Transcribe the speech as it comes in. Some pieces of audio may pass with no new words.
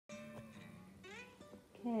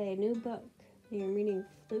Okay, new book. I am reading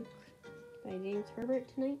Fluke by James Herbert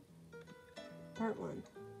tonight. Part 1.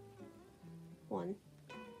 1.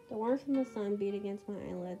 The warmth from the sun beat against my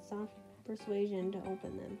eyelids, soft persuasion to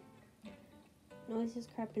open them. Noises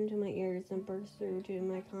crept into my ears and burst through to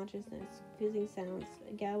my consciousness, confusing sounds,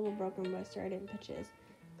 a gabble broken by strident pitches.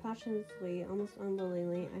 Cautiously, almost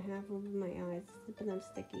unwillingly, I half opened my eyes, sipping them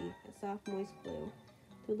sticky, a soft, moist blue.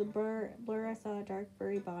 Through the blur I saw a dark,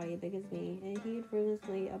 furry body big as me. It heaved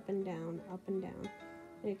rhythmically up and down,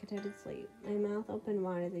 in a contented sleep. My mouth opened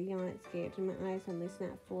wide as a yawn escaped, and my eyes suddenly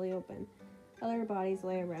snapped fully open. Other bodies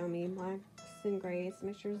lay around me, blacks and grays,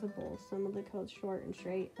 mixtures of both, some of the coats short and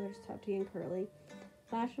straight, others tufty and curly. A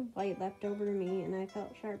flash of light leapt over me, and I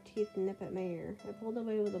felt sharp teeth nip at my ear. I pulled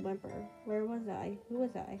away with a whimper. Where was I? Who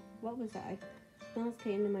was I? What was I? Smells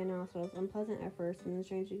came to my nostrils, unpleasant at first, and then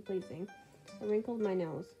strangely pleasing. I wrinkled my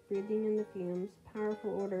nose, breathing in the fumes,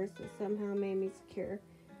 powerful odors that somehow made me secure.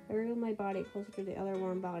 I wriggled my body closer to the other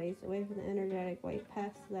warm bodies, away from the energetic white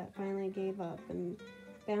pests that finally gave up and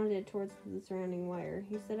bounded towards the surrounding wire.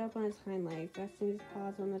 He stood up on his hind legs, resting his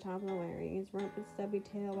paws on the top of the wiring, his rump and stubby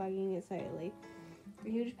tail wagging excitedly. A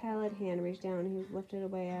huge pallid hand reached down and he was lifted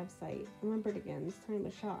away out of sight. I whimpered again, this time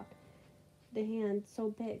with shock. The hand,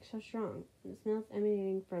 so big, so strong, the smells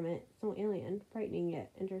emanating from it, so alien, frightening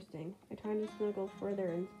yet interesting. I tried to snuggle further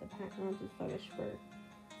into the packed lumps of sluggish fur,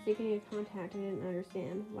 seeking a contact I didn't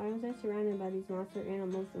understand. Why was I surrounded by these monster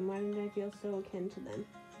animals, and why did I feel so akin to them?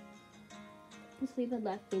 Sleep had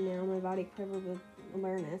left me now, my body quivered with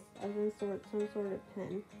awareness. I was in some sort of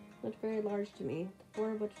pen, looked very large to me, the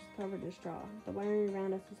floor of which was covered in straw. The wiring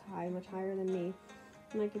around us was high, much higher than me,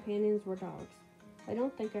 and my companions were dogs. I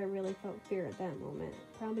don't think I really felt fear at that moment,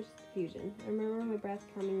 probably just confusion. I remember my breath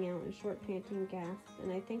coming out in short panting gasps,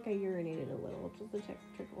 and I think I urinated a little, just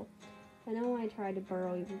a trickle. I know I tried to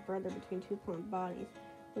burrow even further between two plump bodies,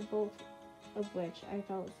 with both of which I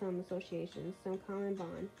felt some associations, some common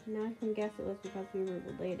bond. Now I can guess it was because we were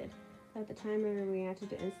related. At the time I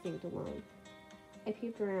reacted to instinct alone. I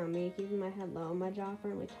peeped around me, keeping my head low, my jaw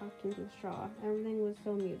firmly tucked into the straw. Everything was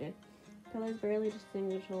so muted. Colors barely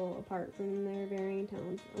distinguishable apart from their varying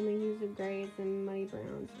tones, only hues of grays and muddy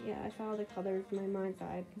browns. Yet I saw the colors in my mind's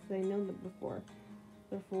eye because I known them before.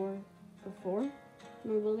 Before? In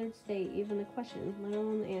a bewildered state, even the question, let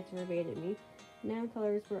alone the answer, evaded me. Now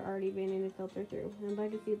colors were already beginning to filter through, and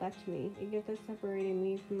legacy left to me, a gift that separated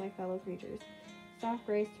me from my fellow creatures. Soft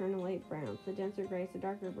grays turned to light browns, the denser grays to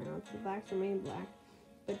darker browns, the blacks remained black,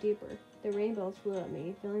 but deeper. The rainbows flew at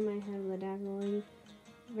me, filling my head with a dazzling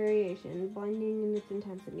variation, blinding in its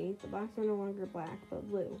intensity. The blacks were no longer black, but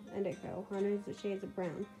blue, indigo, hundreds of shades of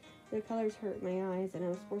brown. Their colors hurt my eyes, and I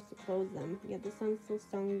was forced to close them, yet the sun still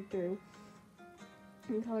stung through,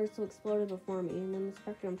 and colors still exploded before me, and then the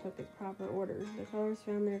spectrum took its proper order. The colors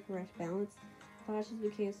found their correct balance, the flashes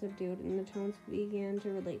became subdued, and the tones began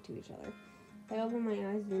to relate to each other. I opened my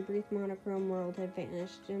eyes, and the brief monochrome world had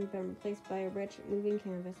vanished and been replaced by a rich, moving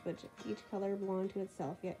canvas which each color belonged to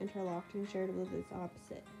itself, yet interlocked and shared with its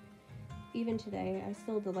opposite. Even today, I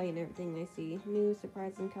still delight in everything I see, new,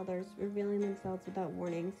 surprising colors, revealing themselves without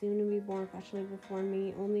warning, soon to be born freshly before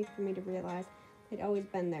me, only for me to realize they'd always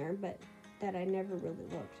been there, but that I never really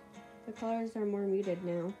looked. The colors are more muted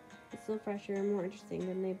now, but still fresher and more interesting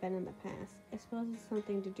than they've been in the past. I suppose it's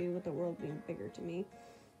something to do with the world being bigger to me.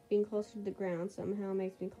 Being closer to the ground somehow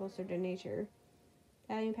makes me closer to nature.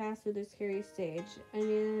 Having passed through this curious stage, I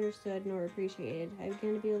neither understood nor appreciated. I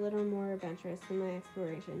began to be a little more adventurous in my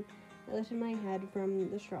exploration. I lifted my head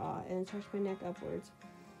from the straw and stretched my neck upwards.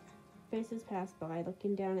 Faces passed by,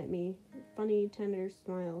 looking down at me, funny, tender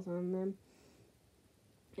smiles on them.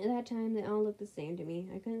 At that time, they all looked the same to me.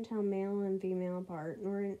 I couldn't tell male and female apart,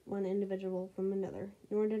 nor one individual from another,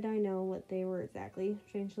 nor did I know what they were exactly.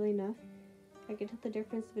 Strangely enough, I could tell the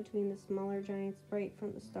difference between the smaller giants right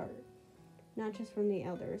from the start, not just from the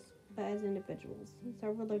elders, but as individuals.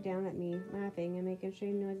 Several looked down at me, laughing and making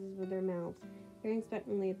strange noises with their mouths, peering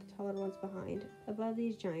expectantly at the taller ones behind. Above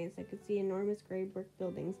these giants, I could see enormous gray brick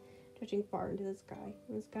buildings stretching far into the sky,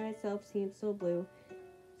 and the sky itself seemed so blue,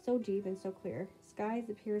 so deep and so clear. Sky is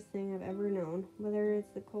the purest thing I've ever known, whether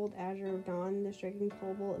it's the cold azure of dawn, the striking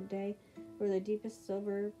cobalt of day, or the deepest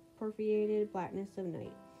silver, porphyrated blackness of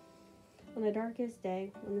night. On the darkest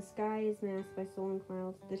day, when the sky is masked by sullen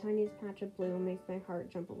clouds, the tiniest patch of blue makes my heart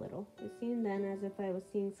jump a little. It seemed then as if I was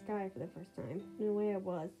seeing sky for the first time. In a way I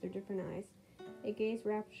was, through different eyes. I gazed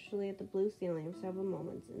rapturously at the blue ceiling for several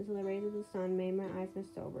moments, until the rays of the sun made my eyes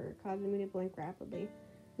mist over, causing me to blink rapidly.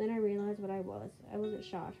 Then I realized what I was. I wasn't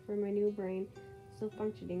shot, for my new brain was still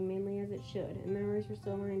functioning mainly as it should, and memories were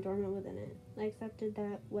still lying dormant within it. I accepted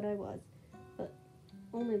that what I was, but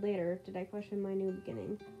Only later did I question my new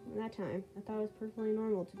beginning. At that time, I thought it was perfectly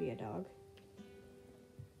normal to be a dog.